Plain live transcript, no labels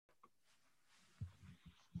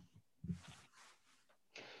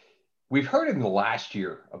We've heard in the last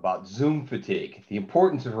year about Zoom fatigue, the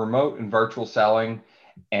importance of remote and virtual selling,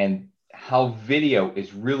 and how video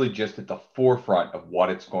is really just at the forefront of what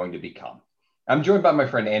it's going to become. I'm joined by my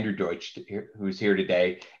friend Andrew Deutsch, who's here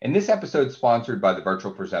today. And this episode is sponsored by the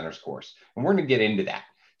Virtual Presenters course. And we're going to get into that.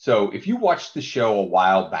 So if you watched the show a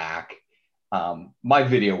while back, my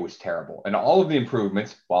video was terrible. And all of the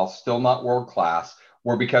improvements, while still not world class,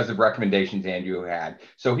 were because of recommendations Andrew had.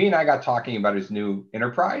 So he and I got talking about his new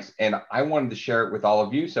enterprise, and I wanted to share it with all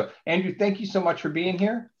of you. So Andrew, thank you so much for being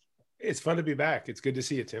here. It's fun to be back. It's good to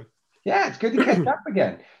see you, Tim. Yeah, it's good to catch up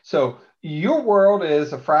again. So your world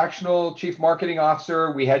is a fractional chief marketing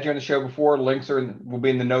officer. We had you on the show before. Links will be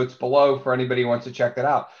in the notes below for anybody who wants to check that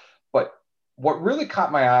out. But what really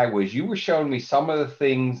caught my eye was you were showing me some of the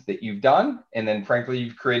things that you've done. And then frankly,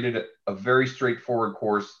 you've created a very straightforward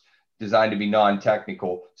course designed to be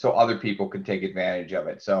non-technical so other people can take advantage of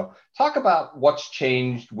it. So talk about what's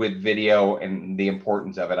changed with video and the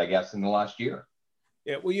importance of it, I guess, in the last year.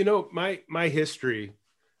 Yeah, well, my history,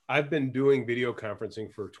 I've been doing video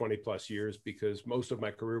conferencing for 20 plus years because most of my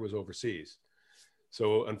career was overseas.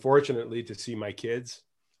 So unfortunately, to see my kids,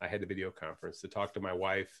 I had to video conference. To talk to my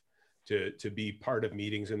wife, to be part of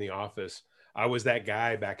meetings in the office. I was that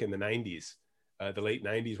guy back in the 90s, the late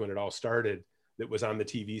 90s when it all started, that was on the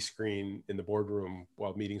TV screen in the boardroom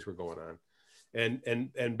while meetings were going on.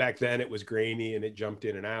 And back then it was grainy and it jumped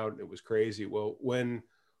in and out. And it was crazy. Well, when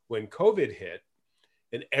COVID hit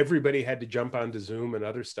and everybody had to jump onto Zoom and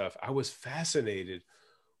other stuff, I was fascinated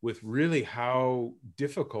with really how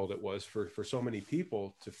difficult it was for so many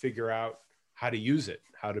people to figure out how to use it,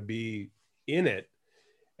 how to be in it.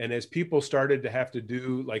 And as people started to have to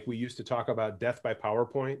do, like we used to talk about death by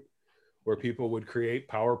PowerPoint, where people would create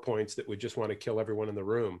PowerPoints that would just want to kill everyone in the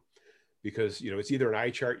room because, it's either an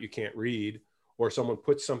eye chart you can't read, or someone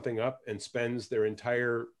puts something up and spends their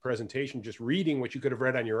entire presentation just reading what you could have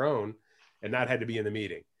read on your own and not had to be in the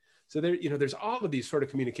meeting. So there's all of these sort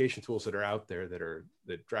of communication tools that are out there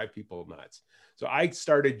that drive people nuts. So I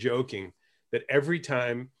started joking that every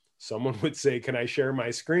time someone would say, "Can I share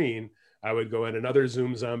my screen?" I would go, "And another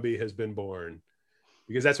Zoom zombie has been born,"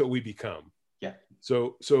 because that's what we become. Yeah.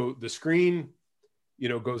 So the screen,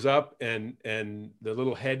 goes up and the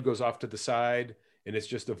little head goes off to the side and it's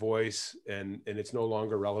just a voice and it's no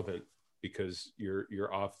longer relevant because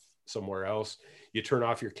you're off somewhere else. You turn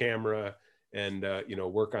off your camera and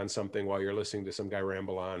work on something while you're listening to some guy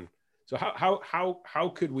ramble on. So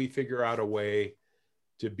how could we figure out a way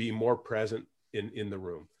to be more present in the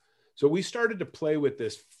room? So we started to play with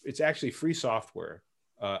this. It's actually free software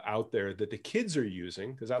out there that the kids are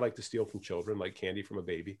using, because I like to steal from children like candy from a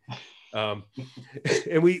baby. And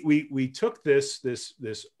we took this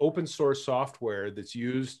open source software that's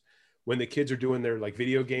used when the kids are doing their like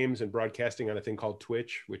video games and broadcasting on a thing called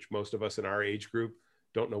Twitch, which most of us in our age group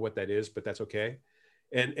don't know what that is, but that's okay.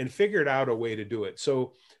 And figured out a way to do it.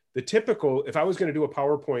 So the typical, if I was going to do a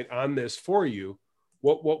PowerPoint on this for you,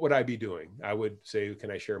 what would I be doing? I would say,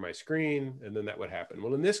 "Can I share my screen?" And then that would happen.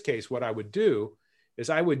 Well, in this case, what I would do is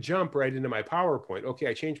I would jump right into my PowerPoint. Okay,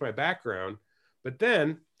 I changed my background, but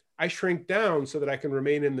then I shrink down so that I can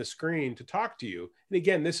remain in the screen to talk to you. And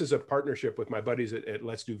again, this is a partnership with my buddies at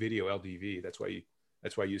Let's Do Video LDV. That's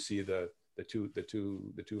why you see the two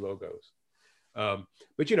logos.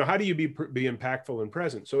 But how do you be impactful and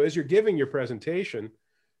present? So as you're giving your presentation,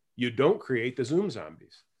 you don't create the Zoom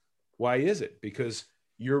zombies. Why is it? Because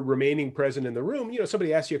you're remaining present in the room.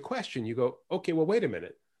 Somebody asks you a question, you go, "Okay, well, wait a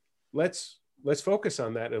minute. Let's focus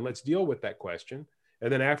on that and let's deal with that question."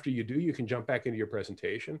 And then after you do, you can jump back into your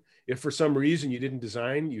presentation. If for some reason you didn't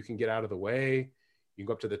design, you can get out of the way. You can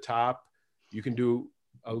go up to the top. You can do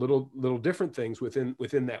a little different things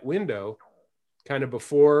within that window, kind of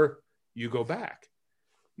before you go back.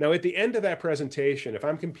 Now, at the end of that presentation, if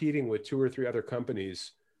I'm competing with 2 or 3 other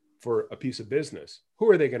companies for a piece of business, who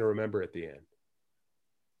are they going to remember at the end?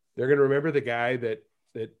 They're going to remember the guy that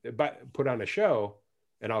put on a show.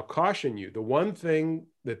 And I'll caution you, the one thing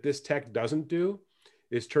that this tech doesn't do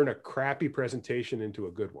is turn a crappy presentation into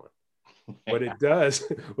a good one. What it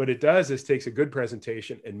does is takes a good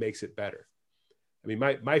presentation and makes it better. I mean,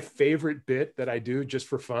 my favorite bit that I do just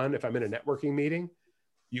for fun, if I'm in a networking meeting,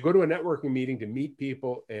 you go to a networking meeting to meet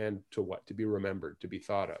people and to be remembered, to be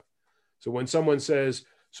thought of. So when someone says,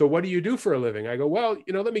 "So what do you do for a living?" I go, "Well,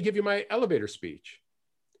 let me give you my elevator speech."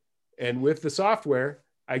 And with the software,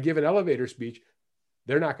 I give an elevator speech.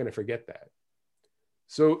 They're not going to forget that.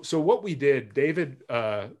 So what we did, David,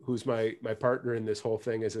 who's my partner in this whole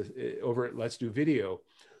thing, is over at Let's Do Video.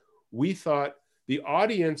 We thought the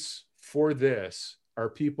audience for this are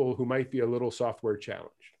people who might be a little software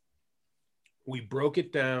challenged. We broke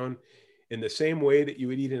it down in the same way that you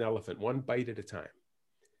would eat an elephant, one bite at a time.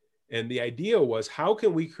 And the idea was, how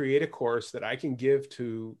can we create a course that I can give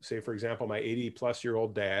to, say, for example, my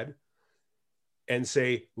 80-plus-year-old dad and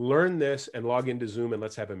say, learn this and log into Zoom and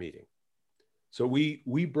let's have a meeting. So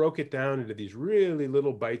we broke it down into these really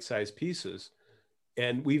little bite-sized pieces.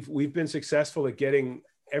 And we've been successful at getting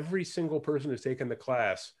every single person who's taken the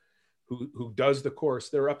class who does the course,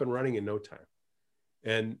 they're up and running in no time.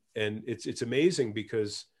 And it's amazing,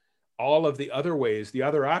 because all of the other ways, the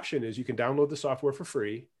other option is you can download the software for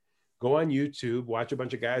free, go on YouTube, watch a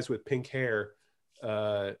bunch of guys with pink hair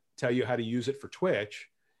tell you how to use it for Twitch,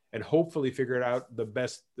 and hopefully figure out the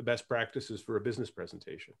best practices for a business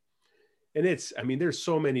presentation. And there's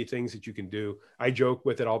so many things that you can do. I joke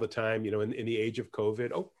with it all the time, in the age of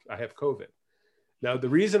COVID. Oh, I have COVID. Now, the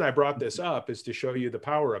reason I brought this up is to show you the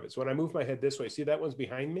power of it. So when I move my head this way, see that one's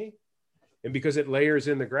behind me? And because it layers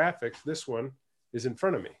in the graphics, this one is in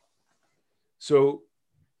front of me. So,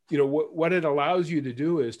 what it allows you to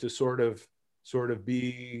do is to sort of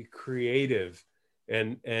be creative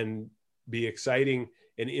and be exciting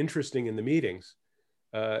and interesting in the meetings,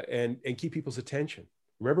 and keep people's attention.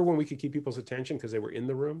 Remember when we could keep people's attention because they were in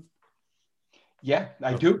the room? Yeah,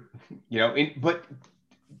 I do. But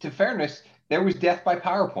to fairness, there was death by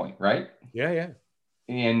PowerPoint, right? Yeah.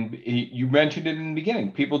 And you mentioned it in the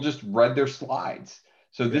beginning. People just read their slides.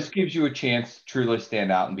 So this gives you a chance to truly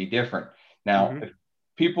stand out and be different. Now, if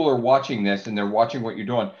people are watching this and they're watching what you're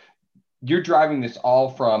doing, you're driving this all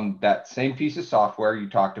from that same piece of software you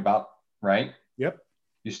talked about, right? Yep.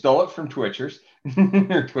 You stole it from Twitchers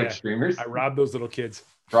or Twitch streamers. I robbed those little kids.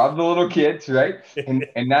 Robbed the little kids, right? And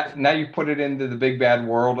now you put it into the big bad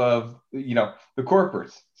world of, the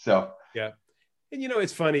corporates. So yeah. And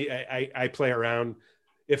it's funny, I play around.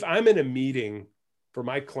 If I'm in a meeting for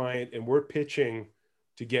my client and we're pitching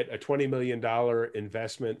to get a $20 million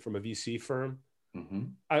investment from a VC firm,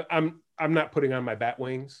 I'm not putting on my bat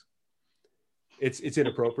wings. It's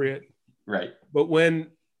inappropriate. Right. But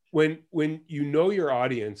when your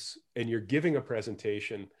audience and you're giving a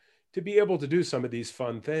presentation, to be able to do some of these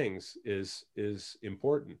fun things is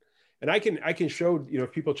important. And I can show,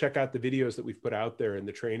 if people check out the videos that we've put out there in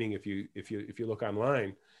the training, if you look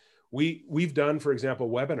online, we've done, for example,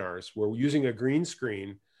 webinars where we're using a green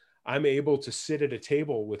screen. I'm able to sit at a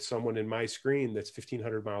table with someone in my screen that's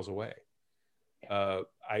 1,500 miles away.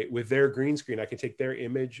 With their green screen, I can take their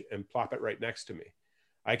image and plop it right next to me.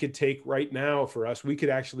 I could take right now for us, we could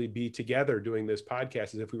actually be together doing this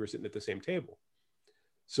podcast as if we were sitting at the same table.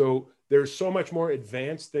 So there's so much more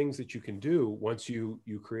advanced things that you can do once you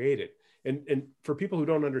create it. And for people who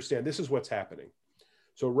don't understand, this is what's happening.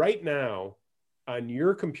 So right now on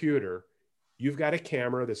your computer, you've got a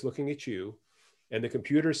camera that's looking at you, and the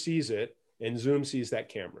computer sees it and Zoom sees that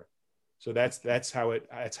camera. So that's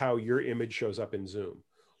how your image shows up in Zoom.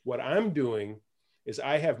 What I'm doing is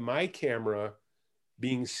I have my camera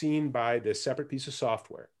being seen by this separate piece of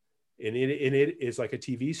software. And it is like a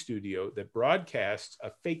TV studio that broadcasts a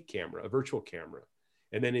fake camera, a virtual camera.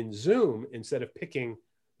 And then in Zoom, instead of picking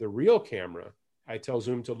the real camera, I tell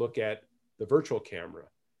Zoom to look at the virtual camera.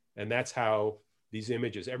 And that's how these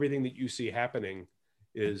images, everything that you see happening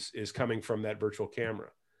is coming from that virtual camera.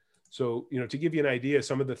 So, to give you an idea,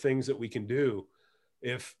 some of the things that we can do,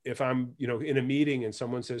 if I'm, in a meeting and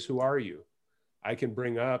someone says, "Who are you?" I can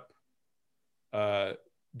bring up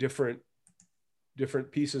different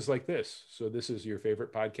pieces like this. So this is your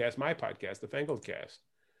favorite podcast, my podcast, the Fangled Cast.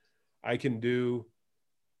 I can do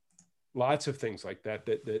lots of things like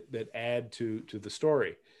that add to the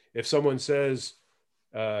story. If someone says,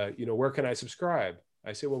 where can I subscribe?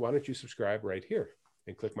 I say, well, why don't you subscribe right here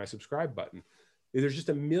and click my subscribe button. There's just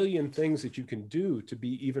a million things that you can do to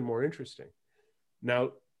be even more interesting.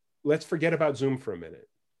 Now, let's forget about Zoom for a minute.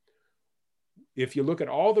 If you look at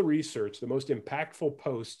all the research, the most impactful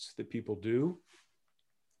posts that people do,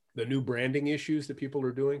 the new branding issues that people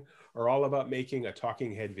are doing, are all about making a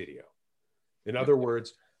talking head video. In other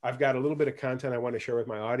words, I've got a little bit of content I want to share with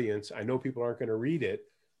my audience. I know people aren't going to read it.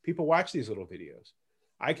 People watch these little videos.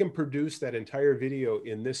 I can produce that entire video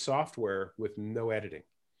in this software with no editing.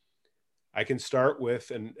 I can start with,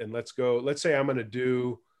 and let's say I'm going to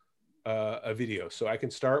do a video. So I can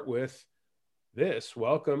start with this.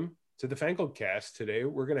 Welcome to the Fangled Cast. Today,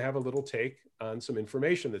 we're going to have a little take on some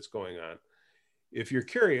information that's going on. If you're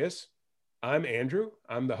curious, I'm Andrew.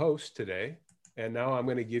 I'm the host today. And now I'm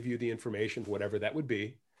going to give you the information, whatever that would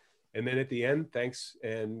be. And then at the end, thanks.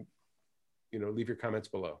 And, leave your comments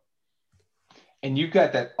below. And you've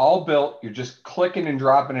got that all built. You're just clicking and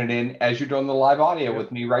dropping it in as you're doing the live audio with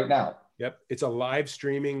me right now. Yep. It's a live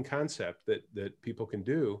streaming concept that people can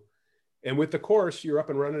do. And with the course, you're up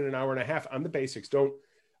and running in an hour and a half on the basics.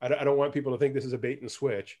 I don't want people to think this is a bait and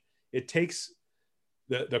switch. It takes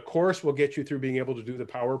the course will get you through being able to do the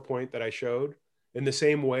PowerPoint that I showed. In the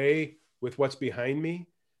same way with what's behind me,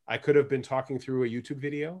 I could have been talking through a YouTube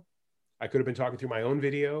video. I could have been talking through my own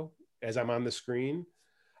video as I'm on the screen.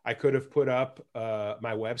 I could have put up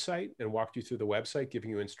my website and walked you through the website, giving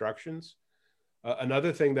you instructions.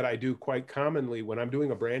 Another thing that I do quite commonly when I'm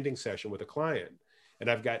doing a branding session with a client, and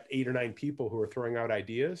I've got 8 or 9 people who are throwing out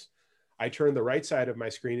ideas, I turn the right side of my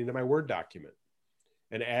screen into my Word document.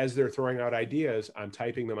 And as they're throwing out ideas, I'm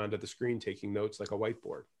typing them onto the screen, taking notes like a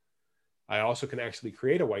whiteboard. I also can actually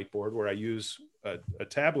create a whiteboard where I use a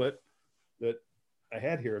tablet that I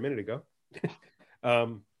had here a minute ago. I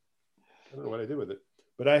don't know what I did with it,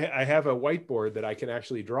 but I have a whiteboard that I can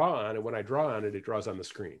actually draw on. And when I draw on it, it draws on the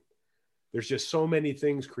screen. There's just so many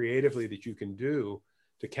things creatively that you can do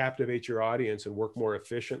to captivate your audience and work more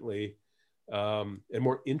efficiently and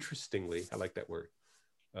more interestingly. I like that word.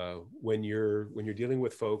 When you're dealing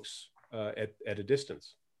with folks at a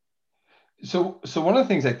distance. So one of the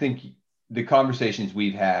things I think the conversations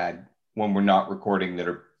we've had when we're not recording that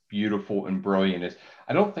are beautiful and brilliant is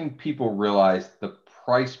I don't think people realize the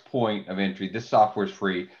price point of entry. This software is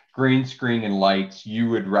free. Green screen and lights.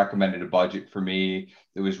 You had recommended a budget for me.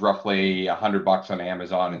 It was roughly $100 on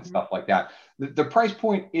Amazon and stuff like that. The price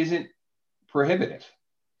point isn't prohibitive.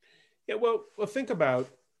 Yeah, well, think about,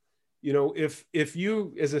 if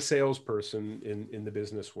you as a salesperson in the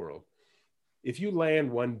business world, if you land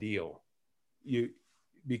one deal,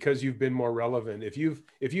 because you've been more relevant, if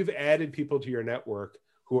you've added people to your network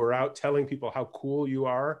who are out telling people how cool you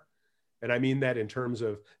are, and I mean that in terms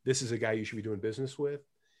of this is a guy you should be doing business with.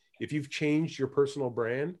 If you've changed your personal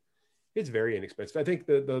brand, it's very inexpensive. I think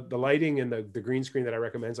the lighting and the green screen that I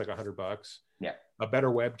recommend is like $100. Yeah. A better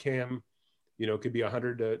webcam, could be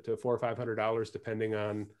 $100 to $400 or $500 depending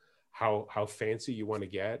on how fancy you want to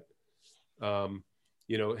get. Having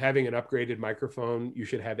an upgraded microphone you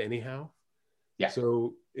should have anyhow. Yeah.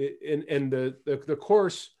 So the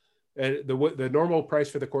course, the normal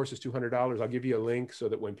price for the course is $200. I'll give you a link so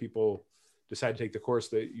that when people decide to take the course,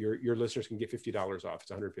 that your listeners can get $50 off.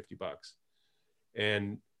 It's $150,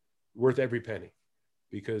 and worth every penny.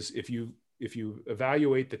 Because if you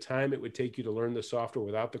evaluate the time it would take you to learn the software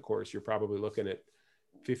without the course, you're probably looking at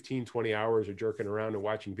 15, 20 hours of jerking around and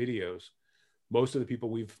watching videos. Most of the people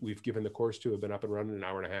we've given the course to have been up and running an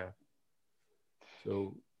hour and a half.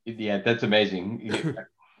 So yeah, that's amazing.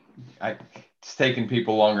 It's taken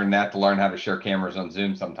people longer than that to learn how to share cameras on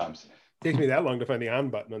Zoom sometimes. It takes me that long to find the on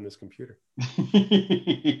button on this computer.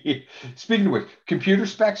 Speaking of which, computer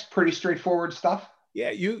specs, pretty straightforward stuff.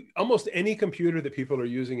 Yeah, almost any computer that people are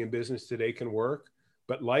using in business today can work,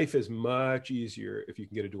 but life is much easier if you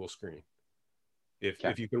can get a dual screen.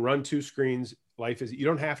 If you can run 2 screens, you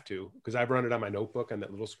don't have to, because I've run it on my notebook on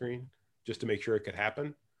that little screen just to make sure it could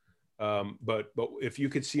happen. But if you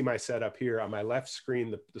could see my setup here, on my left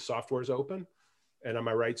screen, the software is open, and on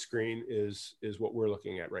my right screen is what we're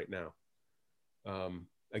looking at right now.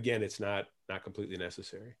 Again, it's not completely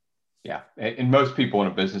necessary. Yeah, and most people in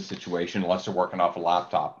a business situation, unless they're working off a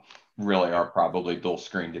laptop, really are probably dual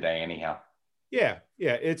screen today anyhow. Yeah.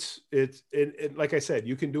 It's like I said,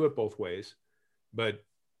 you can do it both ways, but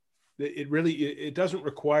it doesn't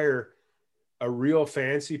require a real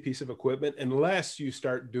fancy piece of equipment unless you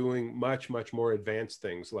start doing much, much more advanced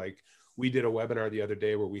things. Like we did a webinar the other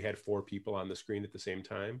day where we had 4 people on the screen at the same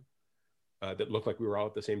time that looked like we were all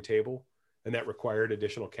at the same table. And that required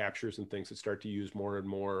additional captures and things that start to use more and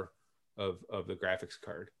more of the graphics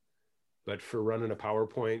card. But for running a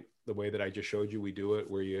PowerPoint, the way that I just showed you, we do it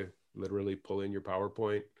where you literally pull in your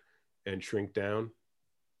PowerPoint and shrink down.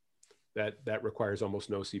 That requires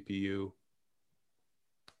almost no CPU.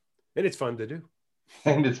 And it's fun to do.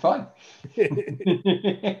 And it's fun.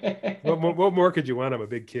 What more could you want? I'm a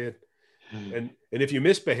big kid. And if you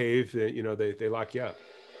misbehave, they lock you up.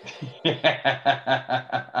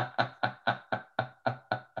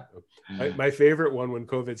 My favorite one when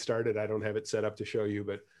COVID started, I don't have it set up to show you,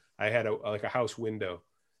 but I had a house window.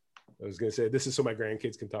 I was going to say, this is so my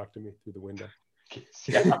grandkids can talk to me through the window.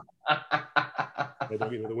 Yeah.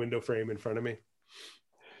 The window frame in front of me.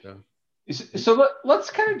 So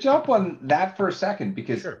let's kind of jump on that for a second,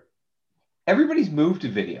 because everybody's moved to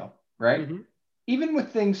video, right? Mm-hmm. Even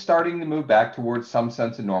with things starting to move back towards some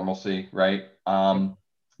sense of normalcy, right?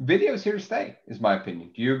 Video's here to stay, is my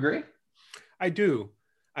opinion. Do you agree? I do.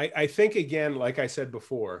 I think, again, like I said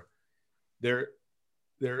before, there's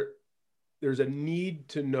a need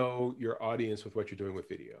to know your audience with what you're doing with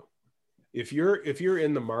video. If you're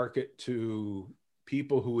in the market to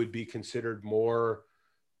people who would be considered more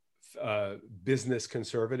business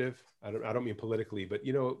conservative. I don't mean politically, but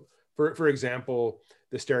you know, for example,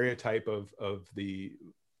 the stereotype of the,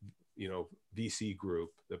 you know, VC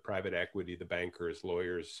group, the private equity, the bankers,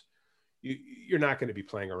 lawyers, you're not going to be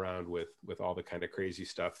playing around with all the kind of crazy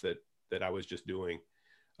stuff that I was just doing.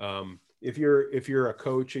 If you're a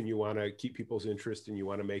coach and you want to keep people's interest and you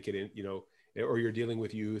want to make it in, you know, or you're dealing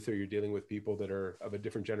with youth or you're dealing with people that are of a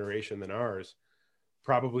different generation than ours,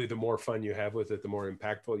 probably the more fun you have with it, the more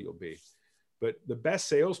impactful you'll be. But the best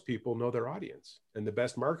salespeople know their audience, and the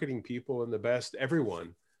best marketing people and the best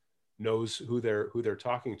everyone knows who they're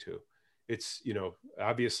talking to. It's, you know,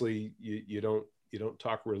 obviously you don't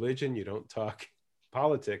talk religion, you don't talk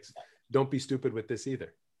politics. Don't be stupid with this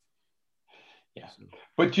either. Yeah.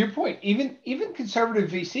 But to your point, even conservative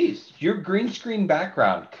VCs, your green screen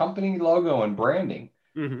background, company logo and branding,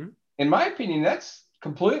 mm-hmm. in my opinion, that's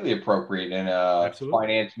completely appropriate in a Absolutely.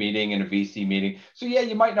 finance meeting and a VC meeting. So yeah,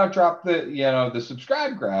 you might not drop the, you know, the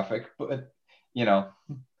subscribe graphic, but you know.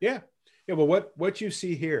 Yeah. Well, what you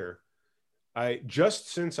see here,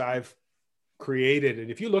 since I've created, and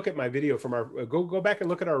if you look at my video from our, go back and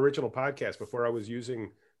look at our original podcast before I was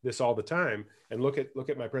using this all the time, and look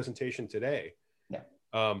at my presentation today. Yeah.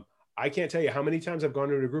 I can't tell you how many times I've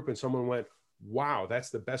gone into a group and someone went, wow, that's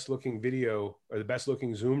the best looking video or the best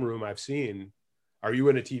looking Zoom room I've seen. Are you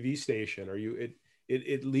in a TV station? Are you,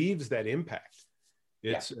 it leaves that impact.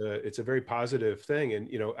 It's a very positive thing.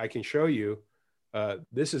 And, you know, I can show you,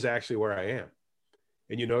 this is actually where I am.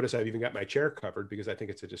 And you notice I've even got my chair covered because I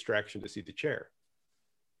think it's a distraction to see the chair.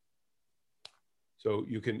 So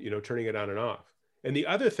you can, you know, turning it on and off. And the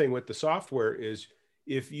other thing with the software is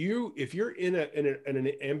if you're in an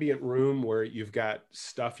ambient room where you've got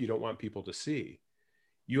stuff you don't want people to see,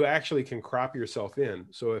 you actually can crop yourself in.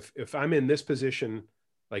 So if I'm in this position,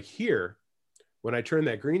 like here, when I turn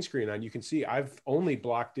that green screen on, you can see I've only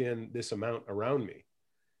blocked in this amount around me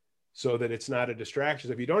so that it's not a distraction.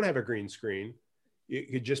 So if you don't have a green screen,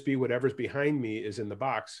 it could just be whatever's behind me is in the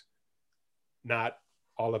box, not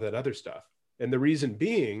all of that other stuff. And the reason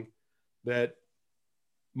being that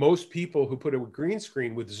most people who put a green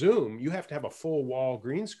screen with Zoom, you have to have a full wall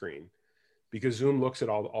green screen because Zoom looks at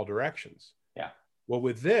all directions. Yeah. Well,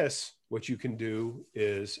 with this, what you can do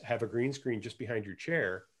is have a green screen just behind your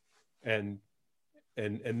chair and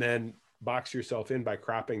then box yourself in by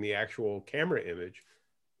cropping the actual camera image,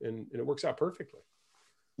 and it works out perfectly.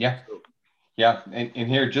 Yeah. Yeah. And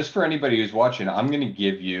here, just for anybody who's watching, I'm going to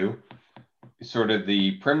give you sort of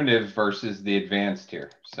the primitive versus the advanced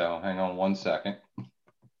here. So hang on one second.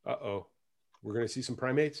 Uh-oh. We're going to see some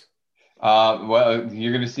primates? Well,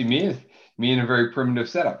 you're going to see me in a very primitive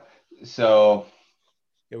setup. So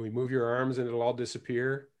we move your arms and it'll all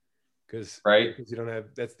disappear because you don't have,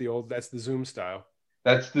 that's the Zoom style.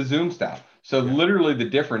 That's the Zoom style. So literally the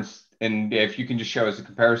difference, and if you can just show us a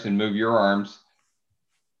comparison, move your arms.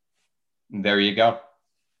 There you go.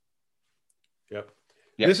 Yep.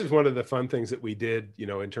 This is one of the fun things that we did, you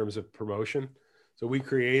know, in terms of promotion. So we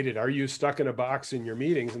created, are you stuck in a box in your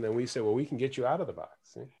meetings? And then we said, well, we can get you out of the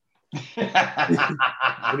box. And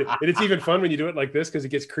it's even fun when you do it like this because it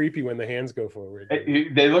gets creepy when the hands go forward.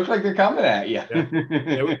 They look like they're coming at you.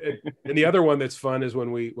 Yeah. And the other one that's fun is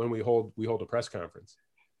when we hold a press conference.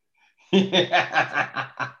 What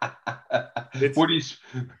do you?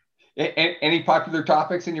 Any popular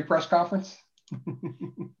topics in your press conference?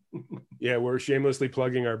 Yeah, we're shamelessly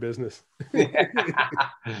plugging our business.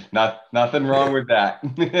 Nothing wrong with that.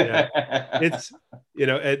 Yeah. It's, you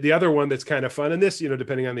know, the other one that's kind of fun, and this, you know,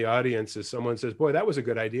 depending on the audience, is someone says, boy, that was a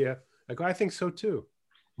good idea. I go, I think so too.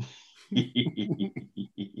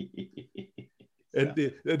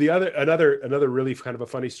 And another really kind of a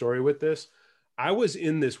funny story with this, I was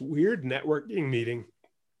in this weird networking meeting,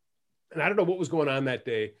 and I don't know what was going on that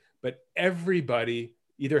day, but everybody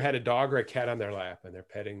either had a dog or a cat on their lap and they're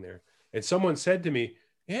petting there. And someone said to me,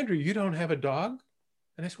 Andrew, you don't have a dog?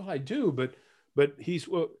 And I said, well, I do, but he's,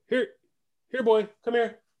 well, here, boy, come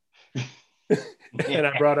here. And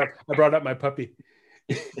I brought up my puppy.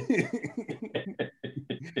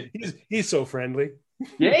 he's so friendly.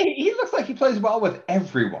 Yeah, he looks like he plays well with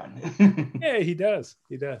everyone. Yeah, he does.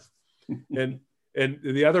 And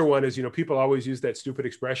the other one is, you know, people always use that stupid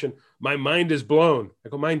expression, my mind is blown. I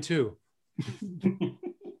go, mine too.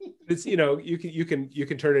 It's, you know, you can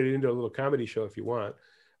turn it into a little comedy show if you want,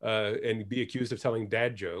 and be accused of telling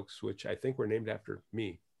dad jokes, which I think were named after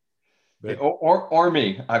me. But, or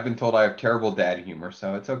me. I've been told I have terrible dad humor,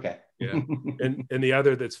 so it's okay. Yeah. And the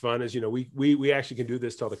other that's fun is, you know, we actually can do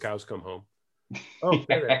this till the cows come home. Oh,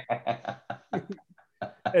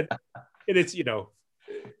 and it's, you know,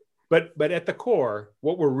 but at the core,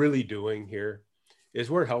 what we're really doing here is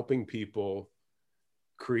we're helping people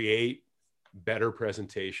create better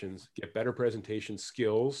presentations, get better presentation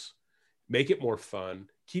skills, make it more fun,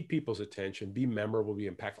 keep people's attention, be memorable, be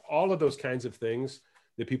impactful, all of those kinds of things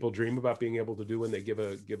that people dream about being able to do when they give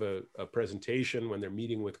a presentation, when they're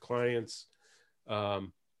meeting with clients.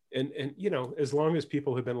 And you know, as long as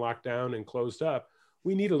people have been locked down and closed up,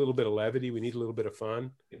 we need a little bit of levity. We need a little bit of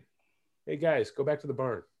fun. Hey guys, go back to the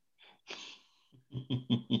barn.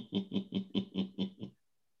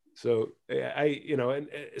 So you know, and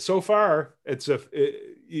so far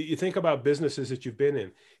you think about businesses that you've been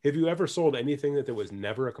in. Have you ever sold anything that there was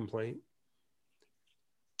never a complaint?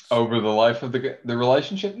 Over the life of the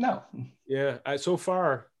relationship? No. Yeah. So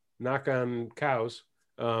far, knock on cows,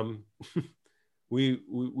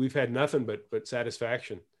 we've had nothing but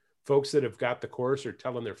satisfaction. Folks that have got the course are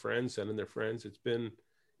telling their friends, sending their friends. It's been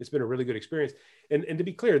a really good experience. And to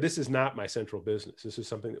be clear, this is not my central business. This is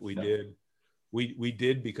something that we did. We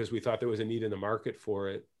did because we thought there was a need in the market for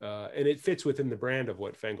it. And it fits within the brand of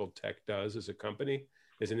what Fangled Tech does as a company,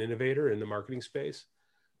 as an innovator in the marketing space.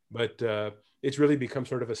 But it's really become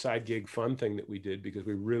sort of a side gig fun thing that we did because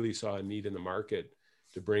we really saw a need in the market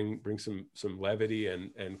to bring some levity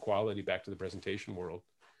and quality back to the presentation world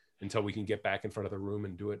until we can get back in front of the room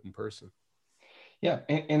and do it in person. Yeah,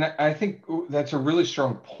 and I think that's a really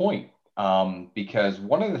strong point, because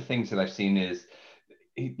one of the things that I've seen is,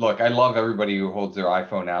 look, I love everybody who holds their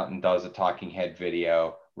iPhone out and does a talking head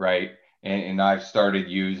video, right? And I've started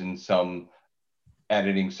using some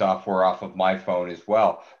editing software off of my phone as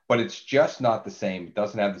well, but it's just not the same. It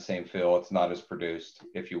doesn't have the same feel. It's not as produced,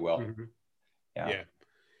 if you will. Mm-hmm. Yeah.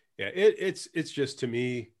 It's just, to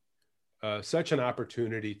me, such an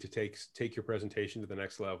opportunity to take your presentation to the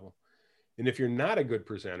next level. And if you're not a good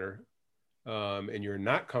presenter, and you're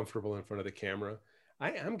not comfortable in front of the camera,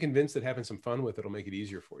 I'm convinced that having some fun with it will make it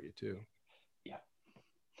easier for you too.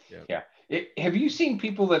 Yeah. Have you seen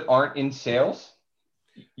people that aren't in sales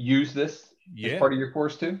use this as part of your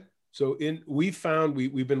course too? So we've found,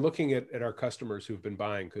 we've been looking at our customers who've been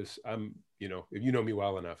buying, because you know, if you know me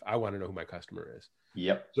well enough, I want to know who my customer is.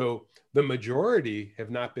 Yep. So the majority have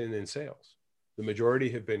not been in sales. The majority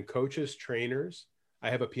have been coaches, trainers. I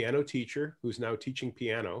have a piano teacher who's now teaching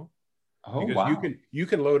piano. Oh, because wow. you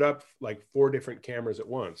can load up like 4 different cameras at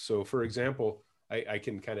once. So for example, I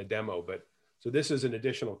can kind of demo, but so this is an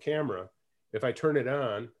additional camera. If I turn it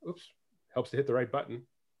on, helps to hit the right button.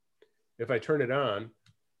 If I turn it on,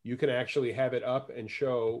 you can actually have it up and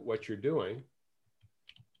show what you're doing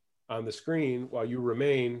on the screen while you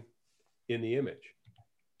remain in the image.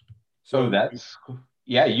 So that's,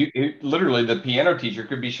 yeah, literally the piano teacher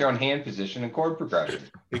could be showing hand position and chord progression.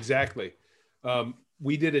 Exactly.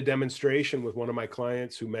 We did a demonstration with one of my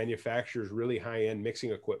clients who manufactures really high-end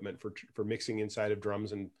mixing equipment for mixing inside of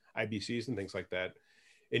drums and IBCs and things like that.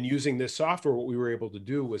 And using this software, what we were able to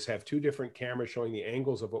do was have 2 different cameras showing the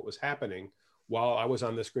angles of what was happening while I was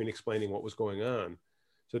on the screen explaining what was going on,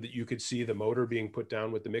 so that you could see the motor being put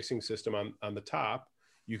down with the mixing system on the top.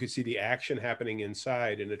 You could see the action happening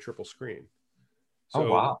inside in a triple screen. So,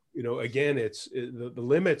 wow. You know, again, the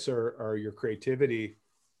limits are your creativity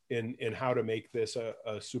in how to make this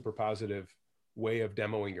a super positive way of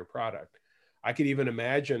demoing your product. I could even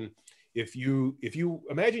imagine if you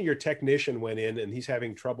imagine your technician went in and he's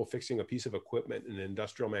having trouble fixing a piece of equipment in an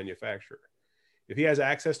industrial manufacturer. If he has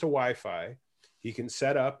access to Wi-Fi, he can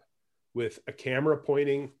set up with a camera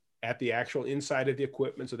pointing at the actual inside of the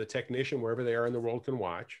equipment so the technician, wherever they are in the world, can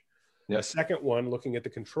watch. Yep. A second one looking at the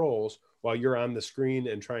controls while you're on the screen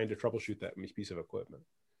and trying to troubleshoot that piece of equipment.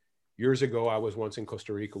 Years ago, I was once in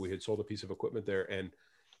Costa Rica. We had sold a piece of equipment there, and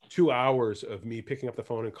 2 hours of me picking up the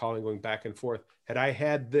phone and calling, going back and forth. Had I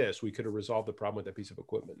had this, we could have resolved the problem with that piece of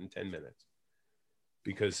equipment in 10 minutes,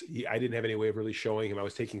 because I didn't have any way of really showing him. I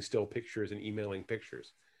was taking still pictures and emailing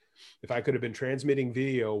pictures. If I could have been transmitting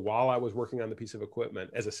video while I was working on the piece of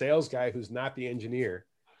equipment as a sales guy who's not the engineer,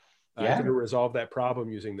 I could have resolved that problem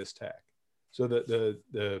using this tech. So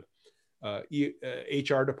the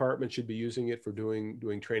HR department should be using it for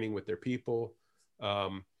doing training with their people.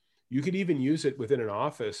 You could even use it within an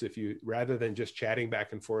office rather than just chatting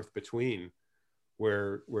back and forth between,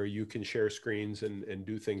 where you can share screens and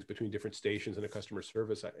do things between different stations in a customer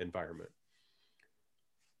service environment.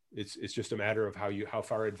 It's just a matter of how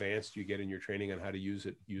far advanced you get in your training on how to use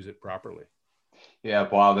it properly. Yeah,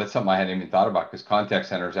 wow, that's something I hadn't even thought about, because contact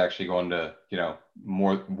center is actually going to,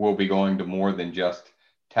 will be going to more than just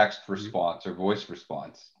text response or voice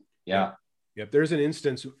response. Yeah. Yep. There's an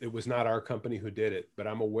instance, it was not our company who did it, but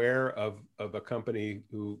I'm aware of a company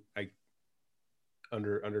who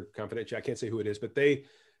under confidentiality, I can't say who it is, but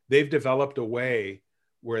they've developed a way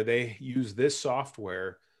where they use this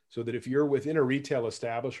software so that if you're within a retail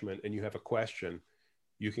establishment and you have a question,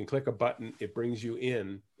 you can click a button, it brings you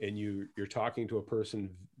in, and you're talking to a person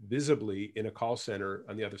visibly in a call center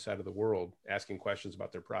on the other side of the world, asking questions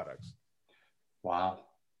about their products. Wow.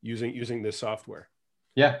 Using this software.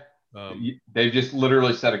 Yeah. They've just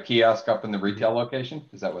literally set a kiosk up in the retail location.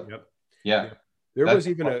 Is that what? Yep. Yeah. Yep. There was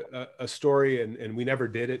even a story, and we never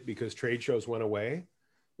did it because trade shows went away,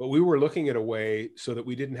 but we were looking at a way so that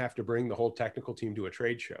we didn't have to bring the whole technical team to a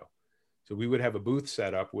trade show. So we would have a booth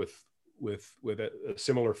set up with a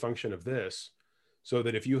similar function of this, so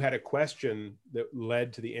that if you had a question that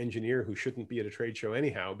led to the engineer who shouldn't be at a trade show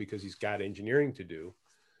anyhow because he's got engineering to do,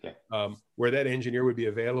 where that engineer would be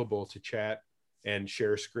available to chat and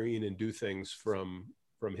share screen and do things from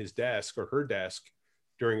his desk or her desk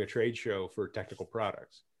during a trade show for technical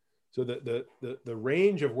products. So the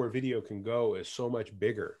range of where video can go is so much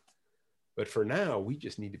bigger. But for now, we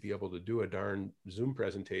just need to be able to do a darn Zoom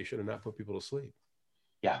presentation and not put people to sleep.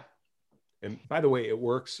 Yeah. And by the way, it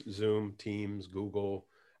works. Zoom, Teams, Google.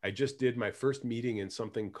 I just did my first meeting in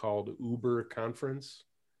something called Uber Conference.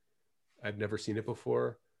 I've never seen it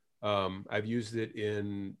before. I've used it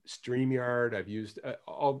in StreamYard. I've used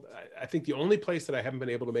I think the only place that I haven't been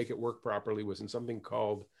able to make it work properly was in something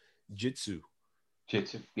called Jitsi.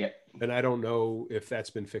 Yeah. And I don't know if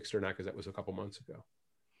that's been fixed or not, because that was a couple months ago.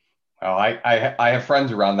 Oh, I have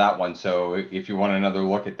friends around that one. So if you want another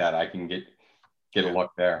look at that, I can get a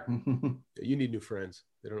look there. You need new friends.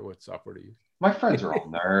 They don't know what software to use. My friends are all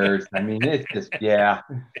nerds. I mean, it's just, yeah.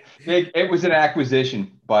 It was an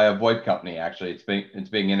acquisition by a VoIP company, actually. It's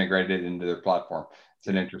being integrated into their platform. It's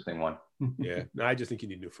an interesting one. Yeah. No, I just think you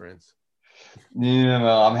need new friends. Yeah,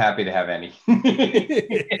 well, I'm happy to have any.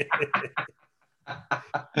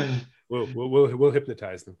 We'll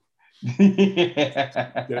hypnotize them.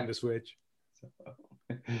 Get them to switch.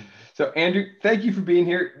 So Andrew, thank you for being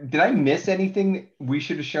here. Did I miss anything that we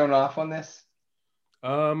should have shown off on this?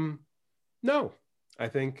 No, I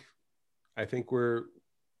think we're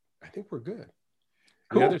good.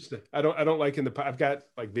 Cool. The other stuff I don't like I've got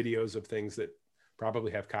like videos of things that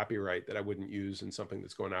probably have copyright that I wouldn't use in something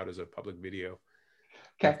that's going out as a public video.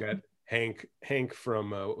 Okay. I've got Hank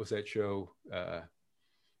from what was that show?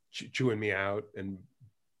 Chewing Me Out, and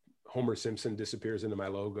Homer Simpson disappears into my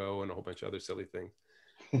logo and a whole bunch of other silly things.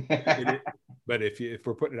 But if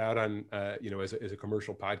we're putting it out on as a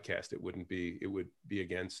commercial podcast, it would be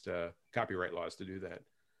against copyright laws to do that.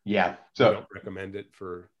 Yeah, so we don't recommend it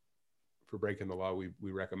for breaking the law.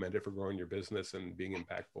 We recommend it for growing your business and being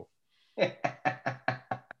impactful.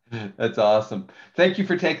 That's awesome. Thank you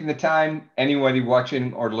for taking the time. Anybody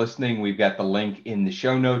watching or listening, we've got the link in the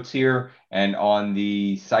show notes here and on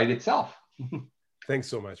the site itself. Thanks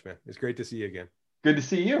so much, man. It's great to see you again. Good to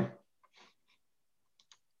see you.